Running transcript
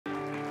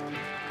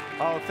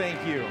Oh,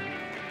 thank you.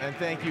 And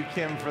thank you,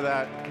 Kim, for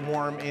that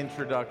warm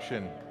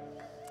introduction.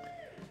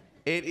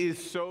 It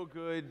is so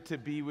good to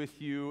be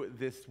with you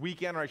this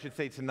weekend, or I should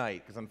say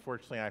tonight, because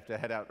unfortunately I have to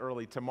head out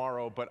early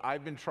tomorrow, but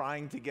I've been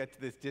trying to get to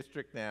this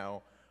district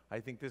now. I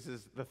think this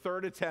is the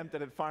third attempt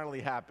that it finally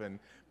happened,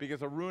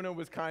 because Aruna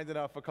was kind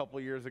enough a couple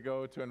years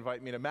ago to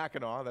invite me to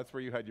Mackinac. That's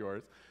where you had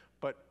yours,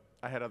 but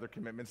I had other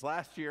commitments.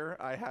 Last year,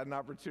 I had an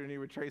opportunity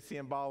with Tracy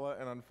and Bala,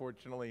 and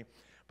unfortunately,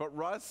 but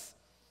Russ,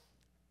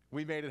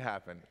 we made it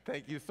happen.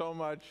 Thank you so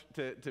much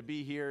to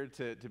be here,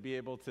 to be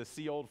able to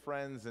see old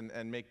friends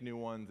and make new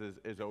ones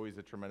is always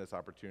a tremendous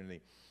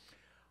opportunity.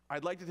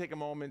 I'd like to take a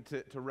moment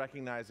to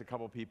recognize a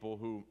couple people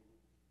who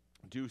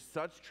do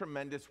such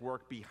tremendous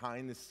work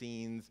behind the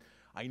scenes,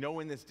 I know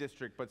in this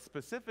district, but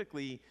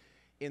specifically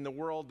in the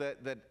world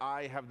that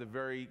I have the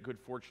very good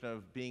fortune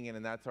of being in,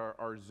 and that's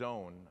our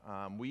zone.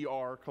 We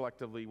are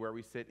collectively where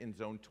we sit in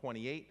zone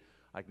 28.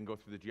 I can go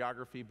through the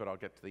geography, but I'll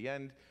get to the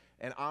end.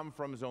 And I'm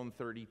from zone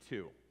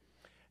 32.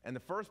 And the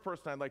first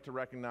person I'd like to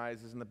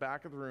recognize is in the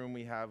back of the room,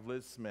 we have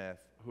Liz Smith,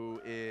 who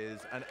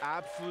is an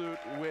absolute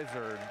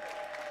wizard.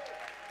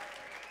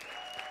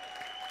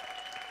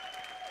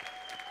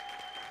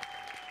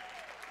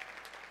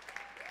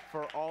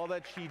 For all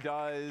that she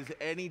does,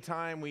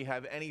 anytime we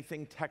have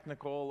anything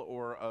technical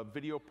or a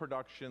video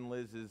production,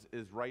 Liz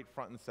is right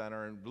front and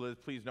center. And Liz,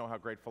 please know how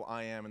grateful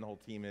I am and the whole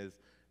team is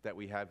that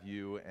we have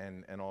you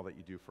and all that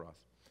you do for us.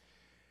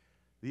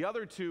 The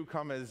other two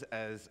come as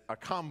a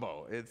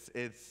combo.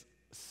 It's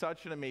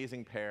such an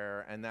amazing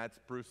pair, and that's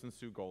Bruce and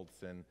Sue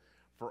Goldson.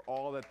 For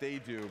all that they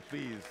do,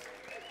 please.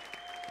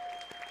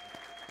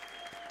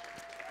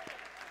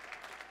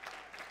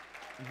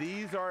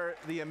 These are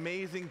the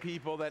amazing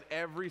people that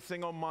every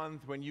single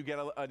month when you get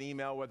an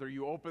email, whether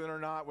you open it or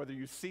not, whether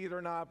you see it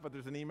or not, but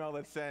there's an email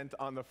that's sent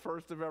on the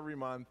first of every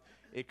month,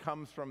 it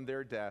comes from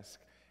their desk.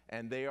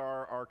 And they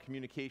are our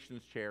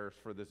communications chairs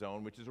for the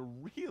zone, which is a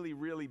really,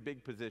 really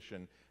big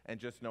position.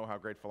 And just know how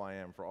grateful I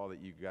am for all that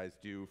you guys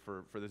do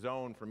for the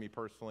zone, for me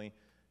personally,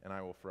 and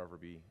I will forever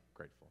be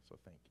grateful. So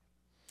thank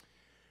you.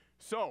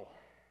 So,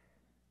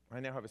 I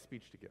now have a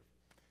speech to give.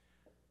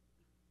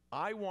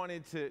 I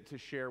wanted to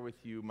share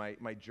with you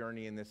my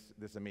journey in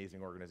this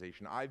amazing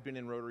organization. I've been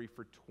in Rotary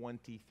for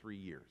 23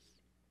 years.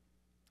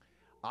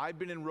 I've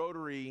been in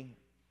Rotary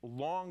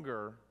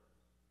longer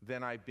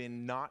than I've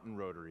been not in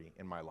Rotary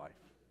in my life.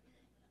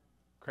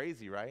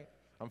 Crazy, right?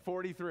 I'm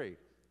 43,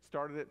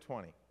 started at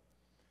 20.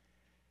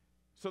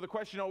 So the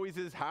question always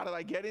is, how did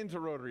I get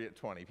into Rotary at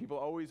 20? People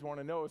always want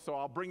to know, so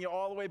I'll bring you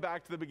all the way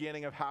back to the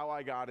beginning of how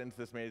I got into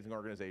this amazing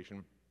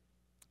organization.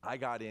 I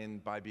got in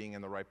by being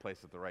in the right place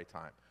at the right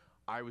time.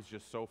 I was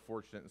just so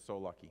fortunate and so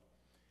lucky.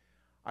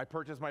 I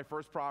purchased my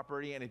first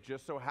property, and it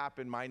just so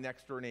happened my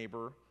next door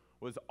neighbor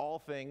was all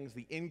things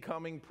the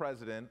incoming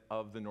president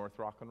of the North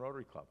Rockland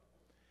Rotary Club.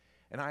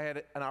 And I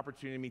had an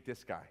opportunity to meet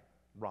this guy,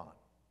 Ron.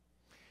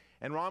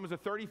 And Ron was a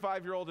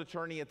 35-year-old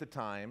attorney at the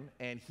time,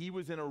 and he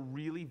was in a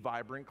really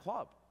vibrant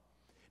club.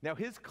 Now,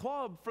 his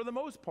club, for the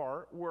most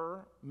part,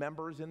 were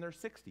members in their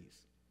 60s.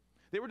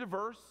 They were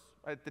diverse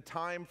at the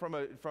time from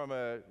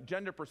a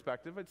gender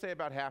perspective. I'd say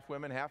about half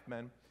women, half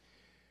men.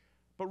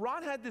 But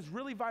Ron had this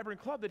really vibrant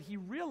club that he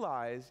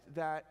realized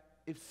that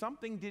if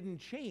something didn't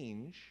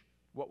change,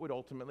 what would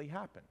ultimately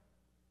happen,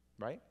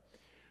 right?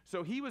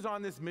 So he was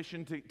on this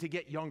mission to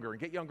get younger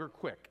and get younger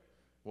quick.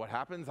 What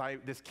happens?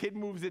 This kid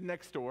moves in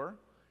next door,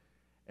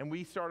 and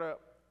we start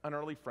an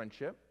early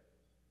friendship.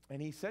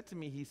 And he said to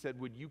me, he said,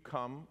 would you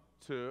come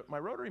to my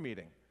Rotary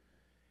meeting?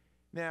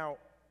 Now,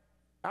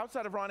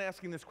 outside of Ron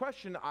asking this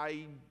question,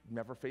 I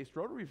never faced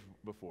Rotary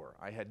before.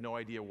 I had no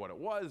idea what it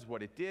was,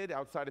 what it did,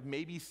 outside of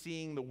maybe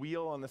seeing the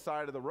wheel on the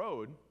side of the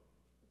road.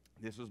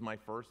 This was my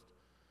first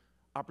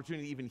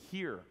opportunity to even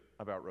hear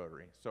about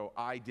Rotary. So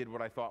I did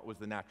what I thought was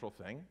the natural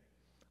thing.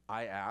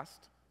 I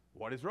asked,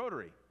 what is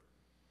Rotary?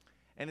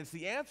 And it's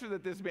the answer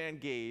that this man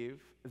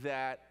gave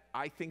that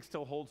I think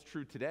still holds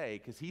true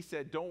today, because he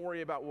said, don't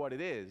worry about what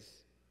it is.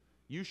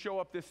 You show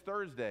up this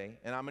Thursday,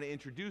 and I'm going to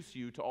introduce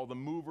you to all the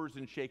movers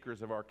and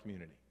shakers of our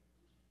community.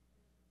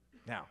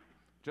 Now,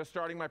 just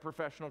starting my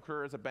professional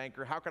career as a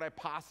banker, how could I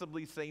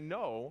possibly say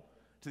no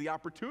to the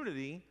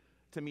opportunity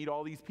to meet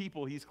all these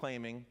people he's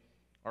claiming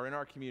are in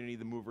our community,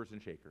 the movers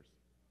and shakers?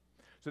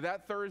 So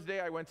that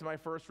Thursday, I went to my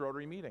first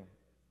Rotary meeting,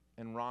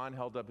 and Ron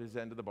held up his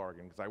end of the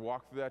bargain, because I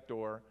walked through that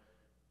door,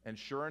 and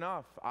sure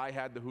enough, I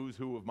had the who's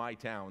who of my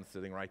town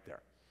sitting right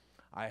there.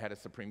 I had a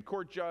Supreme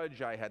Court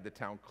judge, I had the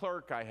town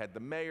clerk, I had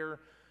the mayor,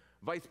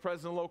 vice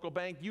president of the local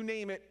bank, you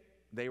name it,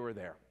 they were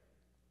there.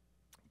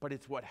 But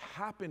it's what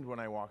happened when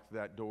I walked through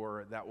that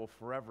door that will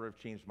forever have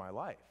changed my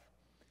life.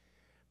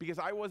 Because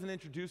I wasn't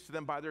introduced to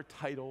them by their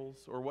titles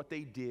or what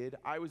they did.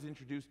 I was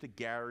introduced to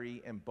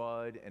Gary and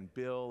Bud and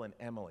Bill and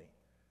Emily.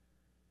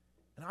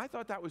 And I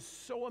thought that was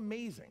so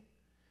amazing.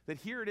 That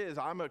here it is,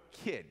 I'm a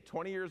kid,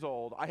 20 years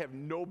old, I have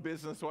no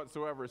business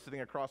whatsoever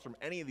sitting across from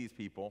any of these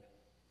people,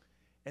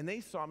 and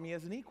they saw me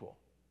as an equal.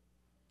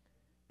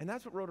 And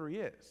that's what Rotary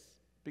is.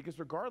 Because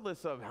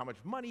regardless of how much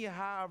money you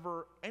have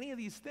or any of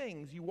these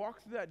things, you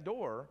walk through that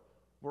door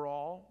We're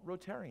all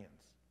Rotarians.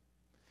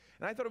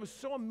 And I thought it was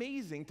so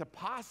amazing to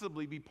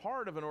possibly be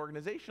part of an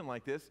organization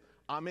like this.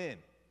 I'm in.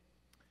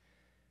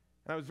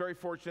 And I was very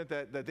fortunate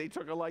that they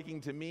took a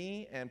liking to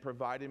me and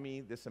provided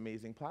me this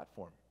amazing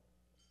platform.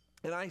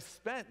 And I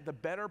spent the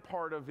better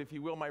part of, if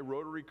you will, my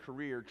Rotary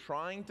career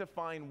trying to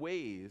find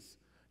ways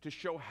to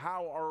show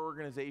how our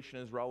organization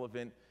is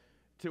relevant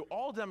to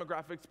all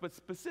demographics, but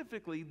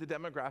specifically the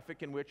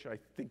demographic in which I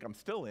think I'm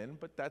still in,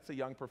 but that's a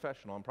young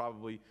professional. I'm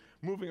probably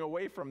moving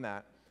away from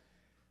that.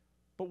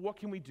 But what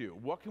can we do?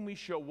 What can we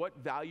show? What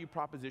value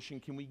proposition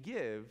can we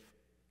give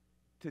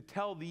to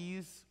tell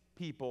these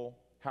people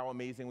how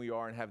amazing we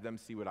are and have them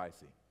see what I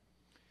see?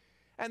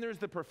 And there's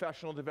the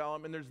professional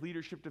development, there's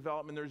leadership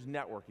development, there's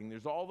networking,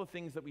 there's all the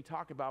things that we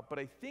talk about, but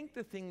I think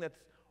the thing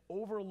that's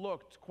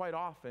overlooked quite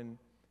often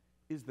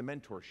is the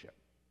mentorship.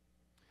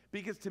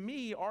 Because to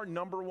me, our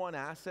number one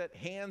asset,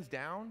 hands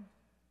down,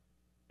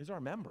 is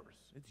our members.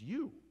 It's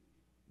you.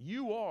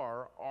 You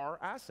are our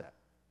asset.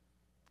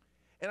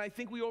 And I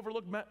think we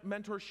overlook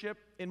mentorship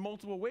in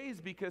multiple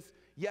ways because,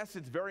 yes,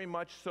 it's very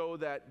much so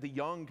that the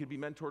young could be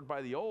mentored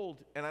by the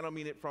old, and I don't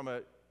mean it from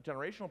a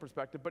generational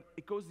perspective, but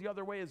it goes the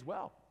other way as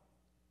well.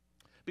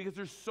 Because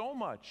there's so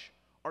much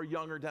our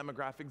younger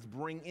demographics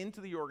bring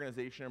into the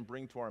organization and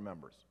bring to our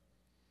members.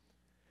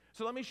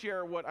 So let me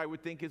share what I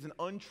would think is an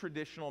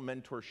untraditional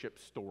mentorship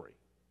story.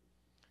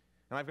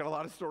 And I've got a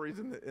lot of stories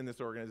in this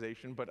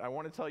organization, but I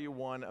want to tell you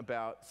one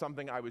about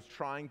something I was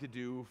trying to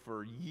do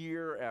for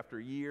year after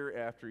year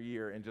after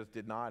year and just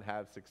did not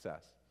have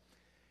success.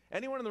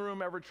 Anyone in the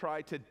room ever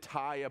tried to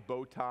tie a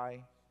bow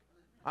tie?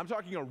 I'm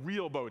talking a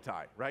real bow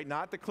tie, right?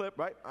 Not the clip,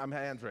 right? I'm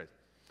hands raised.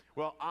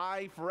 Well,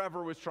 I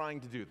forever was trying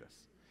to do this.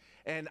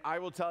 And I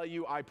will tell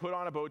you, I put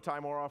on a bow tie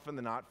more often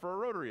than not for a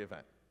Rotary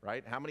event,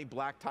 right? How many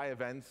black tie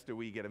events do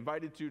we get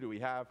invited to? Do we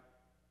have?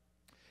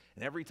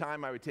 And every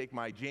time I would take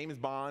my James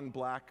Bond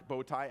black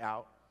bow tie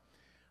out,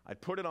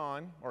 I'd put it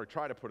on, or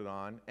try to put it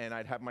on, and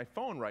I'd have my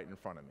phone right in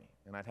front of me,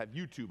 and I'd have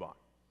YouTube on.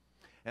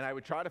 And I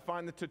would try to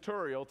find the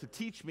tutorial to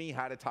teach me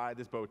how to tie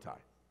this bow tie.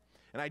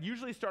 And I'd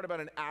usually start about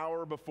an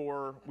hour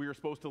before we were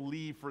supposed to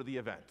leave for the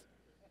event.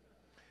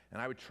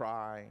 And I would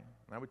try,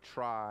 and I would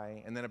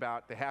try, and then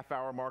about the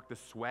half-hour mark, the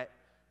sweat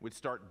would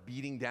start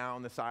beating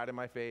down the side of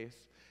my face,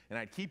 and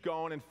I'd keep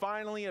going, and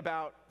finally,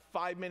 about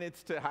 5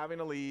 minutes to having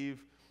to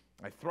leave,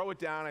 I throw it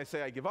down, I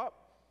say I give up,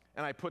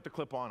 and I put the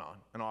clip-on on,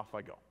 and off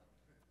I go.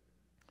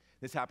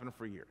 This happened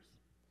for years.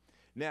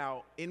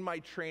 Now, in my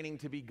training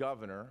to be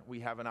governor, we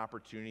have an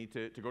opportunity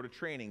to go to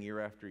training year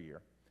after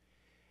year.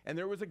 And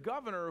there was a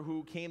governor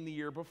who came the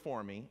year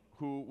before me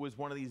who was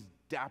one of these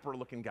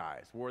dapper-looking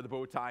guys, wore the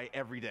bow tie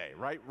every day,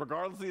 right?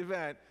 Regardless of the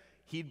event,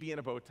 he'd be in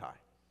a bow tie.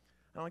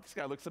 And I'm like, this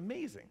guy looks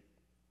amazing.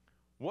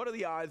 What are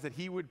the odds that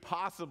he would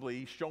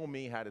possibly show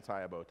me how to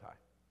tie a bow tie?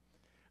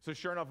 So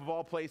sure enough, of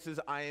all places,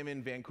 I am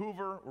in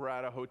Vancouver. We're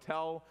at a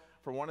hotel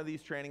for one of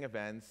these training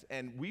events,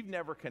 and we've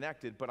never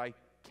connected, but I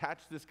catch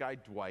this guy,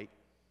 Dwight,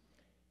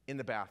 in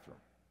the bathroom.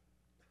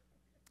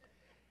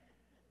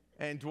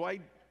 And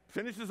Dwight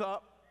finishes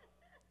up,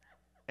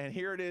 and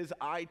here it is.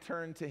 I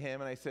turned to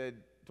him, and I said,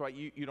 Dwight,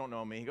 you don't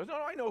know me. He goes, no,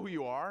 I know who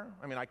you are.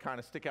 I mean, I kind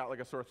of stick out like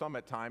a sore thumb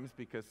at times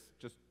because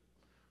just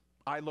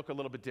I look a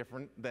little bit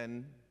different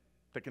than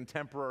the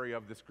contemporary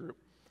of this group.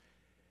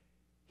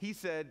 He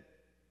said,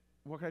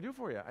 what can I do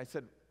for you? I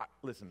said,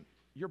 listen,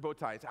 your bow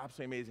tie is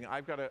absolutely amazing.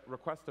 I've got a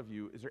request of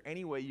you. Is there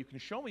any way you can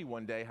show me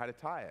one day how to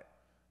tie it?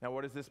 Now,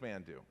 what does this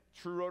man do?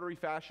 True Rotary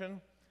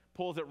fashion,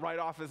 pulls it right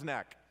off his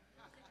neck.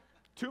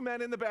 Two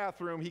men in the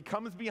bathroom. He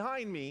comes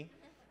behind me,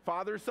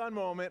 father-son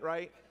moment,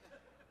 right?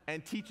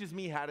 And teaches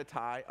me how to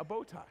tie a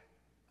bow tie,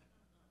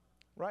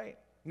 right?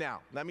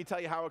 Now, let me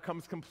tell you how it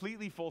comes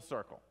completely full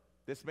circle.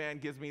 This man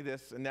gives me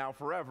this, and now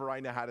forever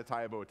I know how to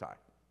tie a bow tie.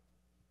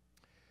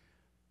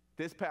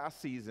 This past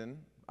season,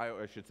 I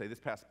should say this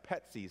past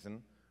pet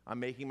season, I'm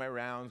making my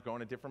rounds, going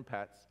to different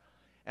pets,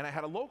 and I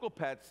had a local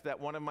pets that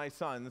one of my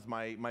sons,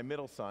 my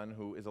middle son,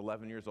 who is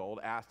 11 years old,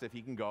 asked if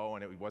he can go,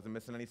 and he wasn't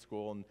missing any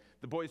school, and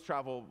the boys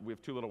travel, we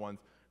have two little ones,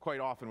 quite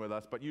often with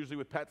us, but usually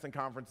with pets and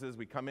conferences,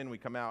 we come in, we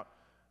come out,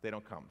 they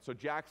don't come. So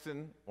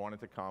Jackson wanted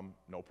to come,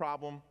 no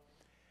problem.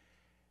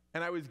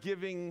 And I was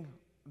giving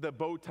the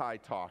bow tie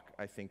talk,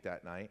 I think,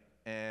 that night,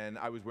 and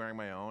I was wearing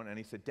my own, and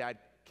he said, Dad,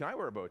 can I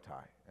wear a bow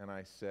tie? And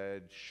I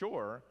said,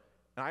 sure.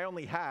 And I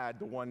only had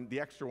the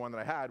extra one that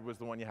I had was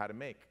the one you had to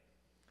make.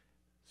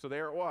 So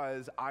there it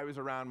was, I was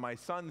around my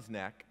son's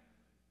neck,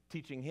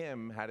 teaching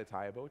him how to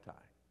tie a bow tie.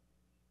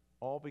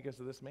 All because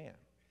of this man,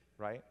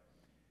 right?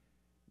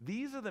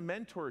 These are the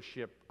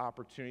mentorship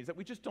opportunities that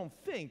we just don't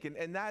think,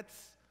 and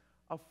that's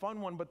a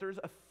fun one, but there's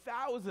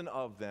 1,000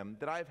 of them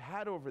that I've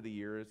had over the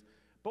years,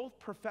 both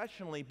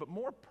professionally, but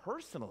more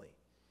personally.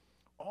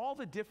 All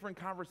the different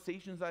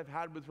conversations I've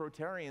had with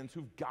Rotarians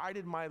who've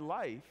guided my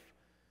life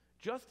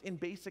just in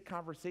basic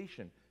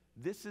conversation.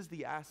 This is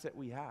the asset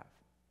we have.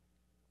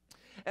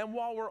 And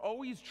while we're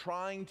always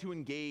trying to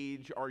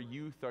engage our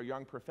youth, our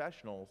young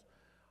professionals,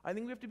 I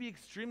think we have to be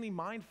extremely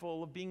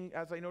mindful of being,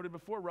 as I noted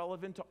before,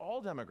 relevant to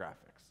all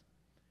demographics.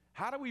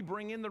 How do we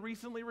bring in the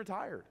recently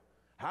retired?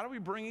 How do we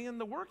bring in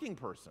the working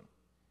person?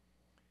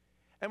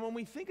 And when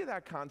we think of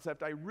that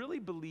concept, I really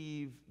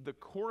believe the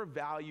core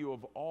value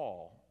of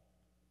all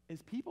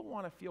is people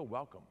want to feel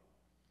welcome.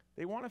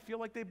 They want to feel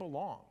like they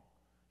belong.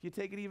 You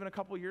take it even a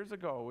couple years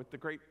ago with the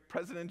great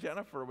President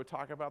Jennifer would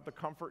talk about the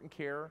comfort and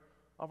care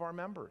of our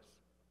members.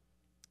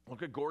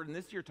 Look at Gordon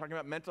this year talking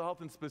about mental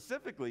health, and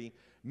specifically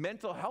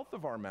mental health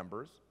of our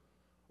members.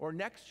 Or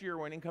next year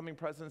when incoming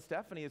President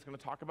Stephanie is going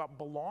to talk about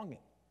belonging.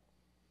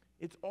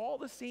 It's all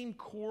the same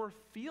core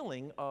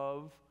feeling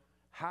of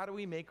how do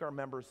we make our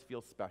members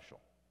feel special.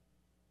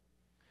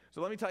 So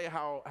let me tell you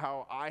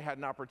how I had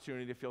an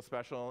opportunity to feel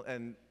special.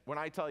 And when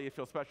I tell you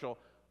feel special,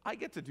 I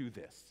get to do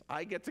this.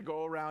 I get to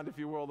go around, if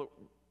you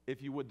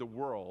would, the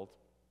world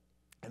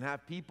and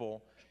have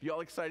people be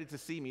all excited to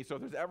see me. So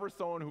if there's ever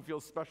someone who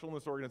feels special in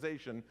this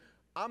organization,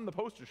 I'm the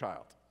poster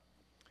child.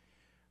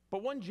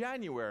 But one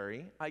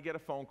January, I get a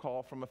phone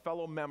call from a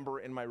fellow member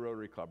in my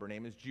Rotary Club. Her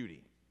name is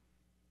Judy.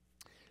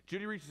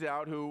 Judy reaches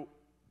out,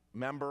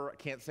 member, I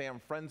can't say I'm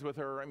friends with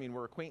her. I mean,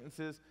 we're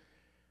acquaintances.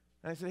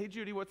 And I said, hey,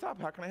 Judy, what's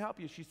up? How can I help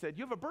you? She said,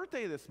 you have a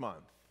birthday this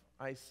month.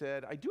 I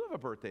said, I do have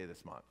a birthday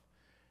this month.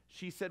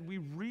 She said, we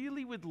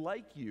really would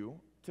like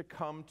you to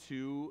come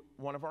to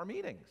one of our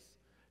meetings.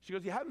 She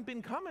goes, you haven't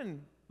been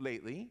coming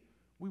lately.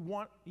 We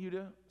want you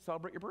to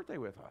celebrate your birthday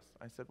with us.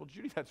 I said, well,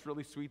 Judy, that's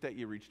really sweet that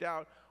you reached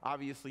out.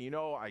 Obviously,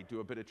 I do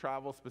a bit of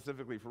travel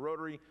specifically for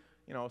Rotary.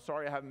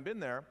 Sorry I haven't been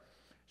there.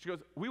 She goes,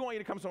 we want you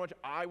to come so much,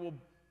 I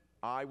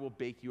will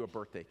bake you a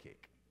birthday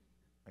cake.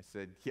 I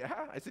said,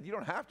 yeah? I said, you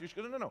don't have to. She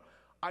goes, no.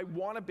 I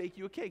want to bake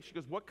you a cake. She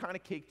goes, what kind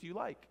of cake do you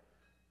like?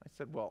 I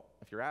said, well,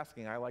 if you're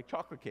asking, I like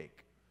chocolate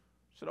cake.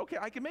 She said, okay,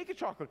 I can make a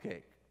chocolate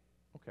cake.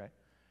 Okay.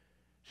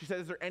 She said,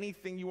 is there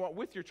anything you want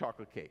with your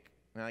chocolate cake?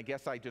 And I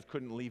guess I just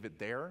couldn't leave it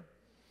there.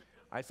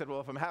 I said,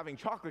 well, if I'm having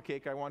chocolate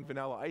cake, I want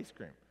vanilla ice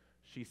cream.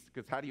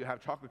 Because how do you have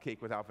chocolate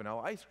cake without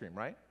vanilla ice cream,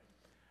 right?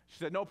 She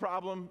said, no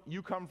problem.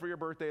 You come for your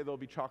birthday, there'll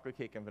be chocolate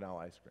cake and vanilla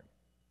ice cream.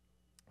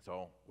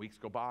 So weeks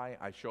go by,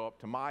 I show up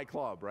to my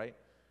club, right?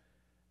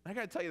 I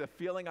got to tell you, the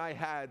feeling I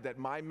had that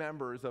my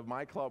members of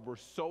my club were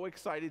so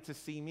excited to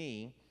see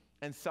me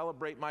and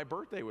celebrate my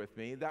birthday with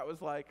me, that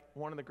was like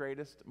one of the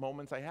greatest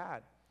moments I had.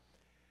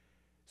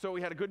 So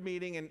we had a good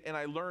meeting, and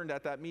I learned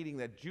at that meeting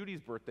that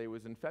Judy's birthday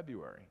was in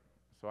February.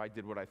 So I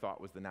did what I thought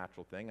was the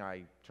natural thing.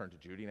 I turned to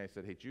Judy and I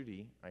said, hey,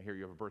 Judy, I hear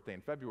you have a birthday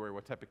in February.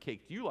 What type of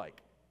cake do you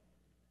like?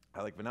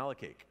 I like vanilla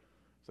cake.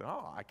 I said,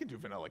 oh, I can do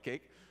vanilla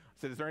cake.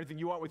 I said, is there anything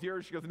you want with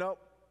yours? She goes, no,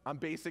 I'm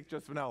basic,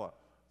 just vanilla.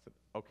 I said,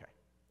 okay.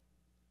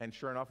 And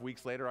sure enough,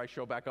 weeks later, I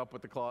show back up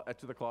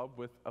to the club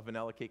with a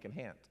vanilla cake in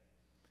hand.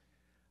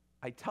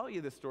 I tell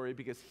you this story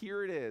because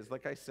here it is,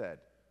 like I said,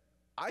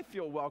 I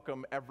feel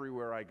welcome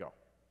everywhere I go.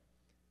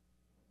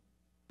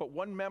 But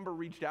one member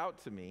reached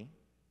out to me,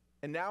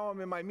 and now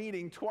I'm in my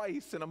meeting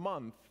twice in a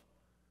month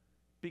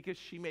because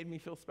she made me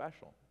feel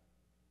special.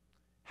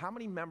 How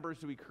many members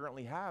do we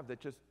currently have that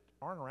just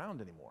aren't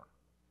around anymore?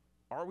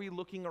 Are we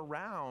looking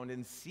around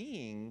and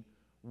seeing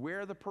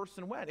where the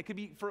person went? It could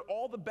be for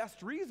all the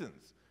best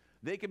reasons.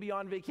 They could be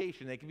on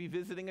vacation, they could be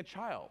visiting a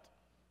child,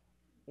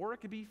 or it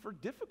could be for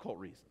difficult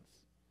reasons.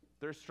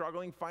 They're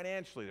struggling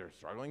financially, they're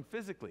struggling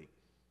physically.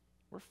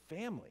 We're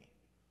family.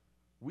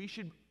 We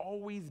should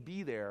always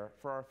be there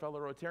for our fellow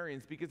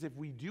Rotarians, because if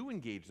we do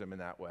engage them in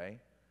that way,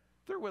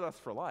 they're with us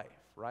for life,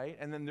 right?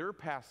 And then they're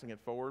passing it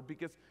forward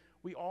because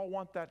we all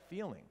want that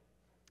feeling.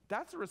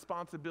 That's a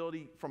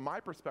responsibility, from my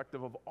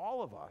perspective, of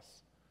all of us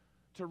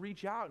to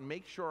reach out and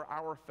make sure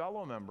our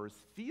fellow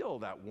members feel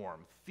that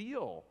warmth,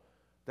 feel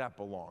that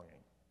belonging.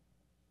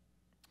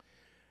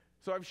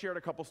 So I've shared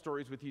a couple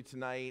stories with you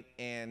tonight,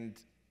 and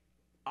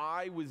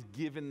I was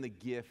given the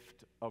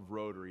gift of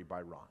Rotary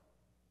by Ron.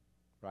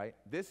 Right?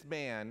 This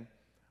man,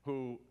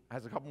 who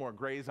has a couple more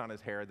grays on his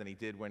hair than he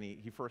did when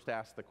he first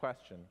asked the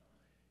question,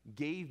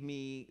 gave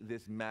me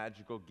this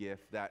magical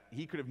gift that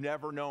he could have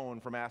never known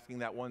from asking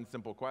that one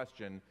simple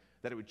question,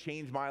 that it would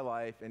change my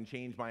life and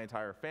change my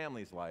entire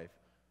family's life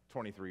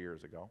 23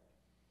 years ago.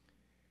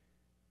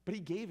 But he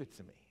gave it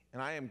to me,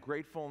 and I am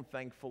grateful and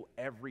thankful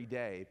every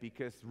day,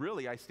 because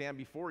really I stand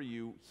before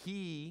you,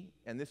 he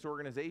and this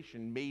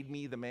organization made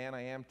me the man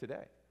I am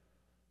today.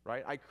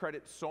 Right? I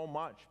credit so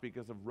much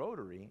because of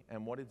Rotary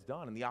and what it's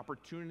done and the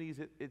opportunities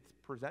it's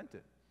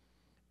presented.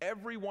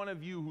 Every one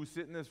of you who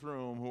sit in this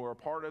room, who are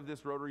part of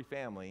this Rotary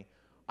family,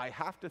 I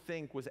have to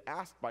think was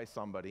asked by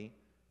somebody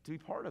to be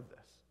part of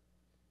this.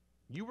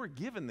 You were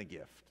given the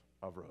gift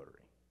of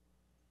Rotary.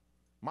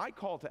 My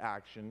call to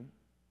action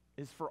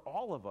is for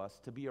all of us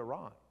to be a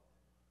Ron.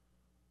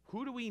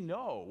 Who do we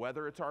know,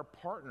 whether it's our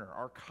partner,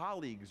 our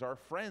colleagues, our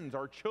friends,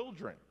 our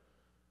children?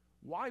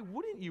 Why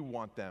wouldn't you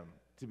want them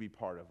to be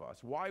part of us?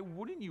 Why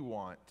wouldn't you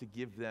want to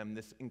give them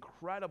this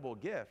incredible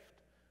gift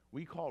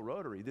we call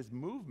Rotary, this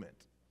movement?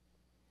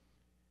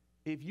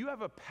 If you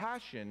have a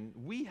passion,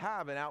 we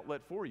have an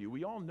outlet for you.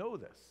 We all know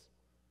this.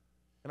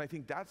 And I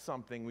think that's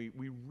something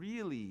we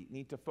really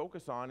need to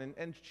focus on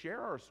and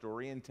share our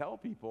story and tell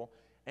people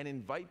and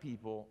invite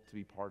people to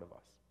be part of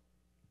us.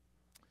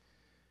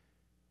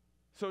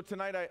 So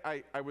tonight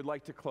I would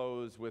like to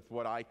close with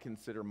what I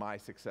consider my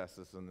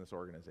successes in this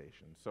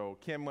organization. So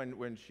Kim,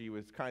 when she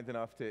was kind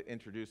enough to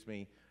introduce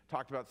me,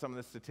 talked about some of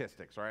the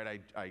statistics, right?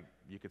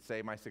 You could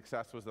say my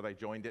success was that I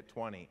joined at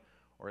 20,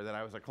 or that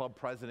I was a club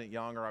president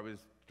young, or I was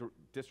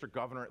district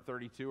governor at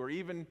 32, or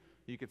even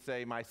you could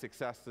say my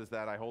success is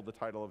that I hold the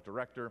title of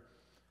director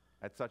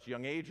at such a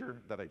young age, or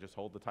that I just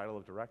hold the title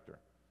of director.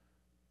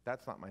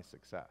 That's not my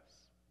success.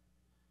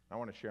 I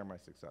want to share my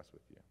success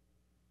with you.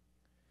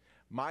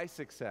 My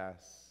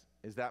success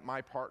is that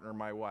my partner,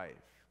 my wife,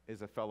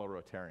 is a fellow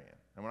Rotarian.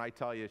 And when I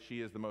tell you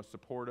she is the most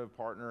supportive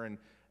partner,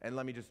 and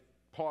let me just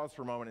pause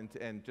for a moment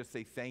and just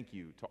say thank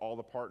you to all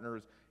the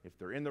partners, if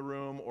they're in the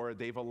room or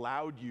they've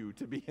allowed you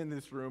to be in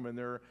this room and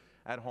they're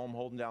at home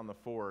holding down the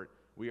fort.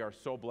 We are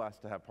so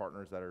blessed to have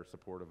partners that are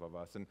supportive of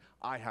us, and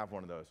I have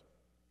one of those.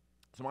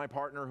 So my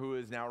partner, who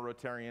is now a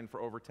Rotarian for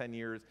over 10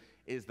 years,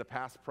 is the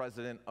past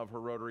president of her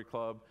Rotary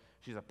Club.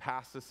 She's a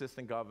past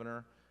assistant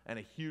governor and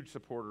a huge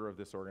supporter of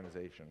this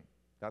organization.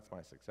 That's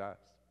my success.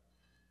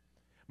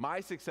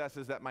 My success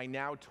is that my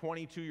now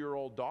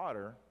 22-year-old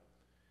daughter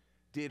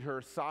did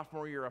her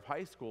sophomore year of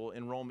high school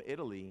in Rome,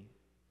 Italy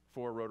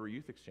for Rotary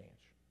Youth Exchange.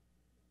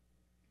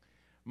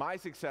 My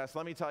success,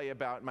 let me tell you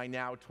about my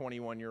now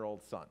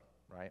 21-year-old son,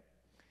 right?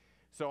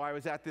 So I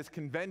was at this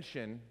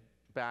convention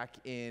back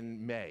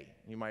in May.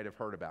 You might have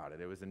heard about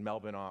it. It was in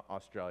Melbourne,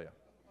 Australia.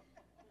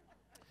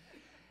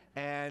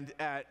 And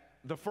at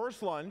the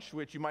first lunch,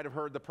 which you might have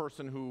heard the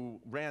person who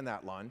ran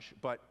that lunch,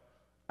 but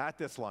at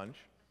this lunch,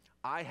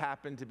 I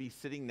happened to be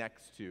sitting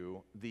next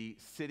to the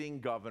sitting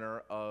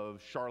governor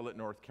of Charlotte,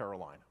 North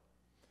Carolina.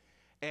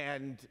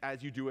 And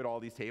as you do at all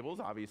these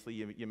tables, obviously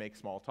you make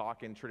small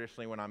talk, and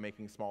traditionally when I'm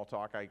making small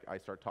talk, I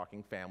start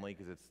talking family,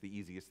 because it's the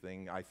easiest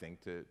thing, I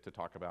think, to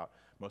talk about.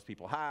 Most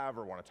people have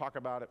or want to talk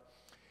about it.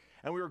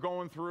 And we were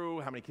going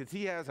through how many kids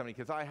he has, how many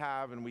kids I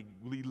have, and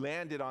we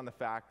landed on the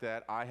fact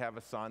that I have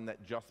a son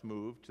that just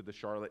moved to the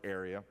Charlotte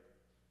area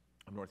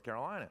of North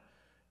Carolina.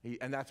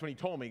 And that's when he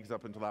told me, because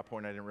up until that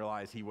point I didn't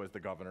realize he was the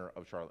governor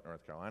of Charlotte,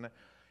 North Carolina.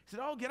 He said,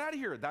 "Oh, get out of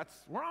here. That's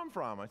where I'm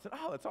from." I said,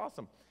 "Oh, that's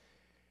awesome."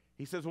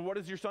 He says, "Well, what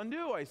does your son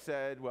do?" I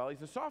said, "Well,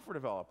 he's a software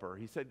developer."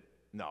 He said,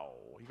 "No."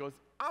 He goes,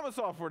 "I'm a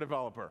software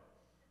developer."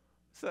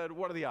 I said,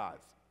 "What are the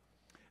odds?"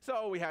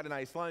 So we had a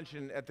nice lunch,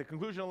 and at the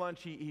conclusion of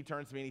lunch, he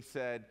turns to me and he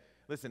said,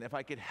 "Listen, if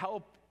I could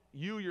help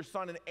you, your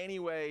son, in any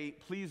way,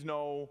 please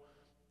know,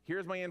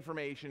 here's my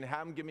information.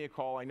 Have him give me a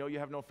call. I know you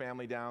have no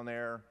family down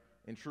there.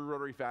 In true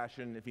Rotary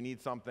fashion, if you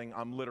need something,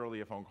 I'm literally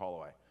a phone call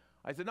away."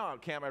 I said, "No,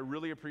 Cam, I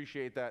really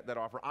appreciate that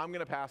offer. I'm going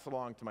to pass it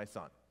along to my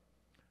son."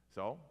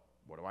 So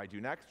what do I do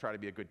next? Try to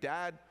be a good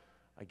dad.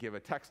 I give a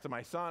text to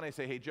my son. I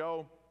say, "Hey,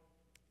 Joe,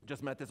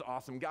 just met this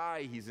awesome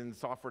guy. He's in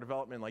software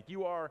development like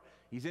you are.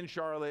 He's in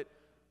Charlotte.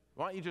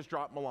 Why don't you just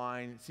drop him a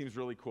line? It seems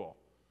really cool."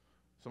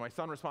 So my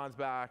son responds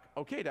back,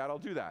 "Okay, Dad, I'll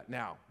do that."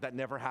 Now, that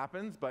never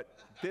happens, but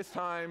this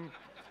time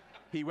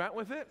he went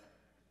with it.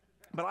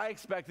 But I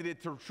expected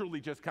it to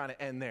truly just kind of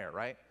end there,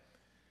 right?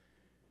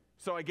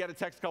 So I get a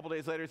text a couple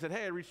days later. He said,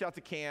 "Hey, I reached out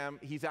to Cam.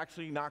 He's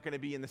actually not going to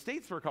be in the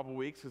States for a couple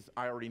weeks," because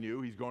I already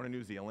knew he's going to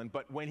New Zealand.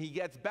 "But when he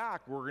gets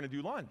back, we're going to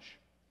do lunch."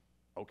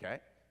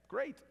 Okay,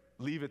 great.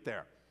 Leave it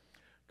there.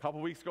 A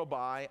couple weeks go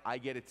by. I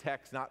get a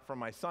text not from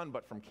my son,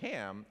 but from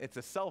Cam. It's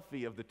a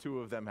selfie of the two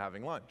of them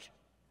having lunch.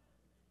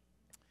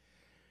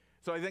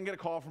 So I then get a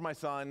call from my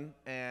son,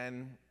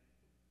 and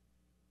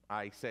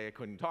I say I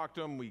couldn't talk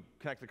to him. We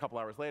connect a couple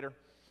hours later.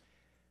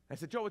 I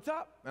said, "Joe, what's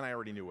up?" And I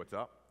already knew what's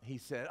up. He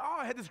said, "Oh,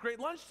 I had this great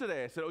lunch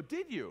today." I said, "Oh,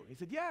 did you?" He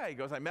said, "Yeah." He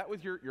goes, "I met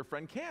with your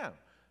friend Cam."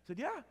 I said,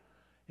 "Yeah."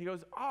 He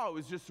goes, "Oh, it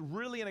was just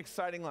really an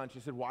exciting lunch." I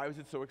said, "Why was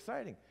it so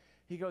exciting?"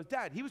 He goes,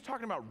 "Dad, he was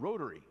talking about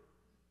Rotary."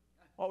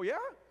 "Oh, yeah?"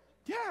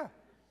 "Yeah."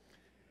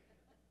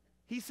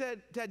 He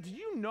said, "Dad, did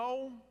you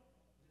know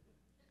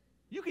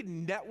you could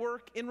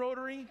network in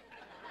Rotary?"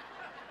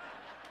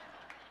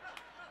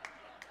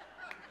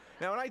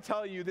 Now, when I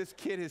tell you this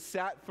kid has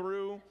sat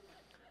through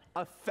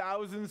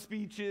 1,000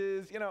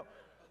 speeches,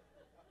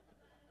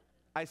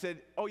 I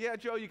said, "Oh, yeah,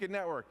 Joe, you can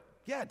network."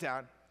 "Yeah,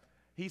 Dad."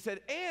 He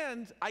said,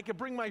 "And I could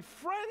bring my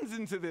friends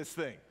into this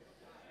thing."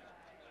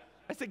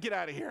 I said, "Get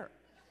out of here."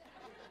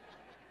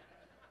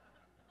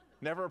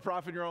 Never a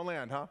prophet in your own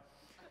land, huh?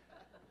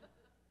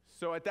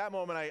 So at that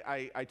moment,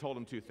 I told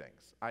him two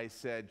things. I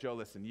said, "Joe,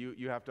 listen,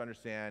 you have to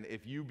understand,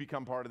 if you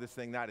become part of this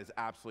thing, that is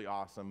absolutely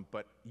awesome,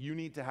 but you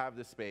need to have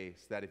the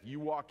space that if you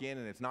walk in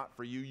and it's not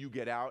for you, you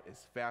get out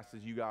as fast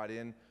as you got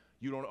in.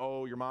 You don't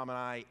owe your mom and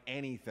I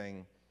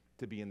anything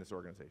to be in this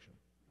organization."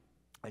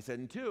 I said,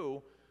 "And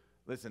two,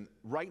 listen,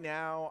 right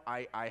now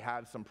I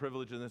have some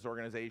privilege in this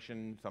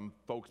organization. Some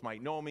folks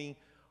might know me.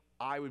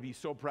 I would be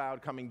so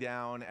proud coming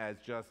down as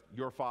just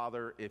your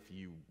father. If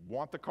you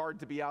want the card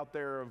to be out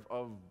there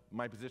of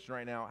my position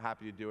right now,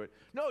 happy to do it."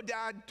 "No,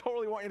 Dad,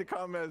 totally want you to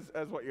come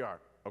as what you are."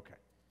 Okay.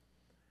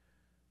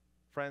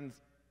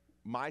 Friends,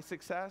 my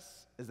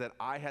success is that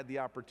I had the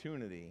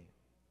opportunity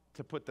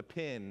to put the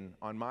pin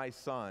on my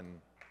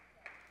son,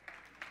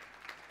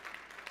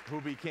 who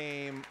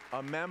became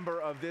a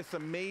member of this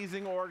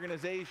amazing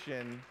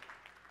organization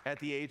at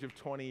the age of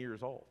 20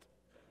 years old.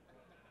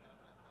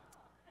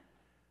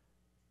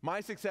 My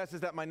success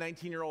is that my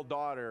 19-year-old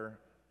daughter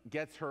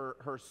gets her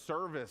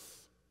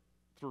service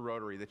through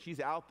Rotary, that she's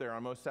out there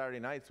on most Saturday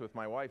nights with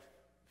my wife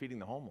feeding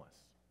the homeless.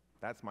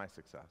 That's my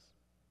success.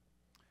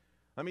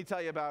 Let me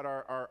tell you about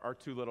our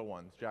two little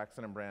ones,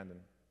 Jackson and Brandon.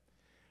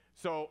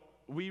 So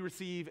we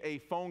receive a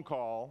phone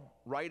call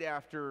right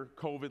after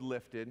COVID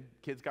lifted.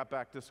 Kids got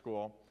back to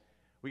school.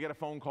 We get a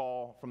phone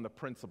call from the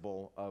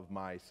principal of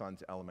my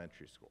son's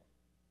elementary school.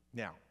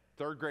 Now,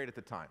 third grade at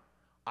the time.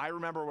 I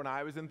remember when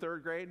I was in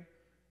third grade,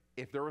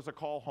 if there was a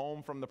call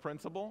home from the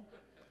principal,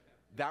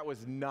 that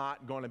was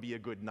not going to be a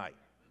good night.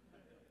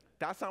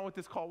 That's not what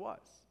this call was.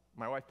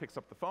 My wife picks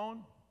up the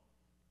phone.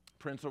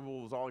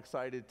 Principal was all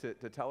excited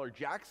to tell her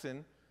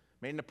Jackson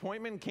made an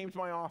appointment and came to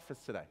my office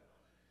today.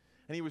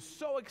 And he was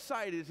so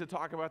excited to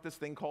talk about this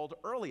thing called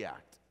Early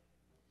Act.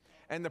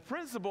 And the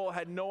principal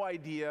had no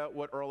idea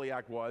what Early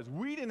Act was.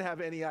 We didn't have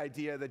any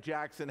idea that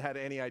Jackson had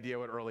any idea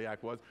what Early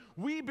Act was.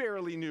 We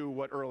barely knew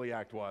what Early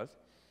Act was.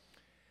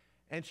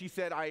 And she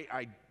said,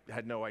 I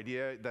had no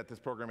idea that this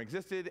program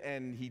existed,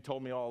 and he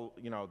told me all,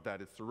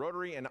 that it's through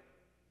Rotary. And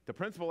the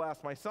principal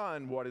asked my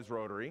son, what is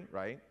Rotary,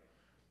 right?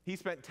 He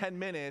spent 10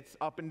 minutes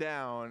up and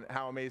down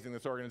how amazing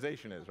this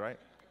organization is, right?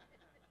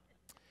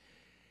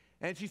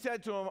 And she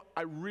said to him,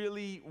 I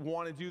really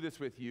want to do this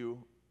with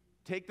you.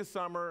 Take the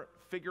summer,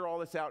 figure all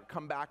this out,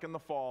 come back in the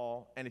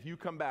fall, and if you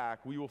come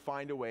back, we will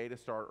find a way to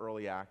start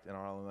Early Act in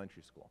our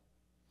elementary school.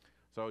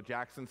 So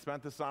Jackson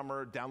spent the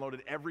summer,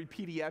 downloaded every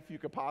PDF you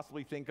could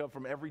possibly think of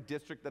from every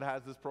district that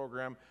has this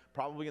program,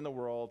 probably in the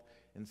world.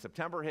 And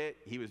September hit,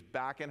 he was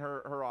back in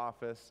her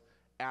office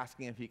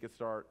asking if he could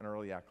start an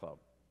Early Act club.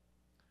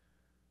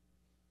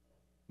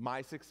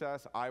 My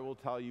success, I will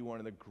tell you, one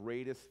of the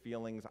greatest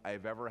feelings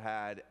I've ever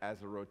had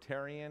as a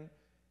Rotarian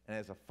and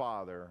as a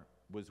father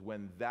was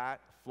when that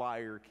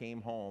flyer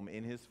came home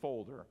in his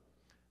folder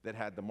that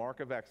had the mark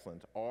of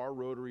excellence, our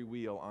Rotary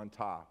wheel on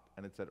top,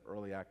 and it said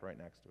Early Act right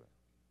next to it.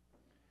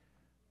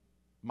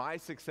 My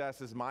success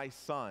is my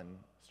son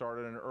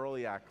started an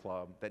Early Act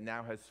club that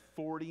now has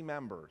 40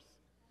 members.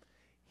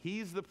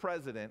 He's the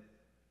president,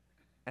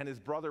 and his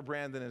brother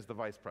Brandon is the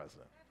vice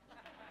president.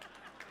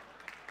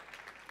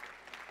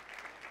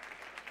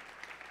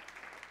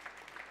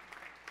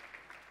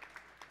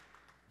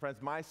 Friends,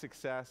 my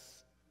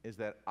success is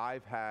that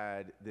I've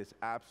had this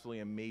absolutely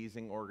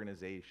amazing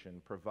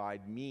organization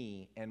provide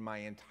me and my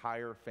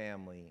entire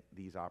family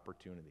these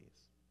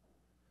opportunities.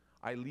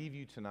 I leave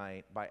you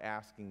tonight by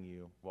asking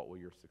you, what will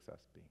your success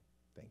be?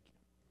 Thank you.